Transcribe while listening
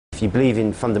if you believe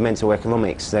in fundamental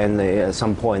economics, then at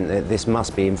some point this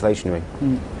must be inflationary.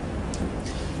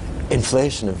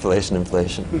 Inflation.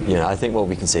 You know, I think what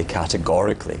we can say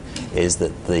categorically is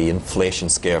that the inflation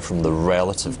scare from the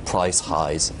relative price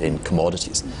highs in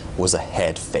commodities was a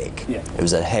head fake. Yeah. It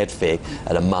was a head fake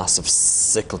at a massive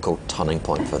cyclical turning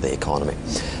point for the economy.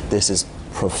 This is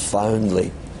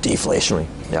profoundly deflationary.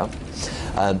 Yeah,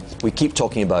 we keep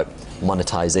talking about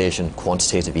monetization,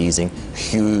 quantitative easing,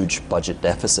 huge budget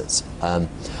deficits.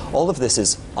 All of this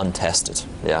is untested.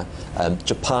 Yeah,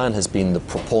 Japan has been the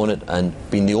proponent and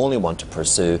been the only one to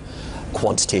pursue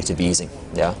quantitative easing.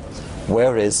 Yeah,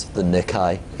 where is the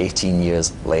Nikkei 18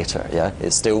 years later? Yeah,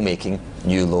 it's still making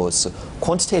new lows. So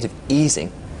quantitative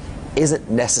easing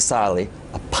isn't necessarily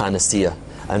a panacea.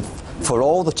 And for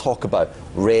all the talk about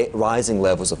rising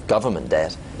levels of government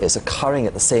debt, it's occurring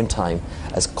at the same time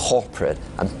as corporate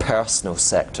and personal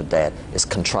sector debt is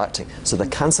contracting. So they're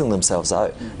cancelling themselves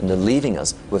out and they're leaving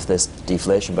us with this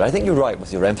deflation. But I think you're right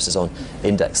with your emphasis on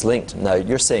index linked. Now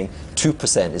you're saying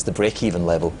 2% is the break-even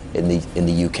level in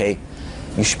the UK.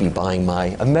 You should be buying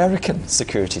my American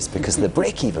securities because the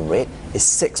break-even rate is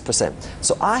 6%.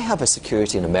 So I have a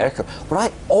security in America where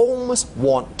I almost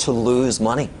want to lose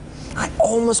money. I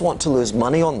almost want to lose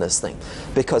money on this thing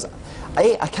because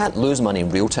I can't lose money in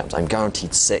real terms. I'm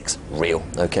guaranteed 6 real,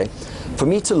 okay? For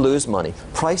me to lose money,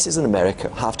 prices in America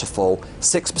have to fall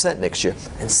 6% next year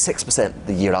and 6%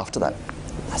 the year after that.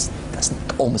 That's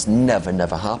almost never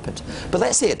happened. But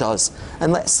let's say it does,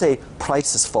 and let's say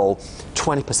prices fall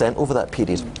 20% over that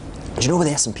period. Do you know where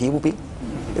the S&P will be?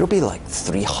 It'll be like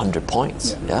 300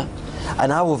 points, yeah?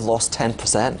 And I will have lost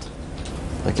 10%.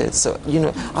 Okay, so, you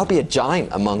know, I'll be a giant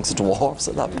amongst dwarfs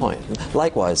at that point.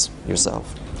 Likewise,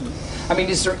 yourself. I mean,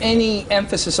 is there any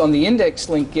emphasis on the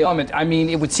index-linked element? I mean,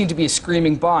 it would seem to be a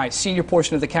screaming buy. Senior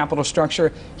portion of the capital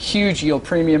structure, huge yield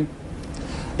premium.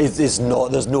 It's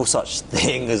not, there's no such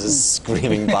thing as a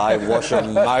screaming buy. Wash your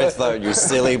mouth out, you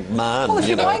silly man. Well, if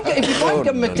you buy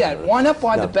government debt, why not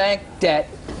buy the bank debt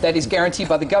that is guaranteed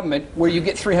by the government where you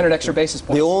get 300 extra basis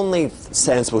points? The only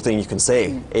sensible thing you can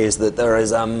say is that there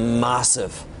is a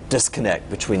massive disconnect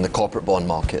between the corporate bond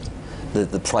market,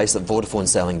 the price that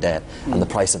Vodafone's selling debt, and the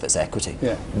price of its equity.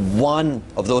 One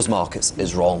of those markets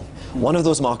is wrong. One of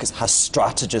those markets has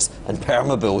strategists and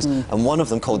permabills, and one of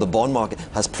them, called the bond market,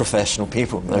 has professional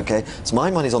people. Okay, so my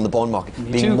money's on the bond market,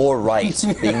 being more right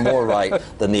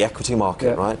than the equity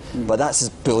market, right? But that's as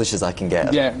bullish as I can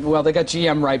get. Yeah, well, they got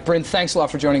GM right. Bryn, thanks a lot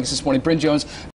for joining us this morning. Bryn Jones.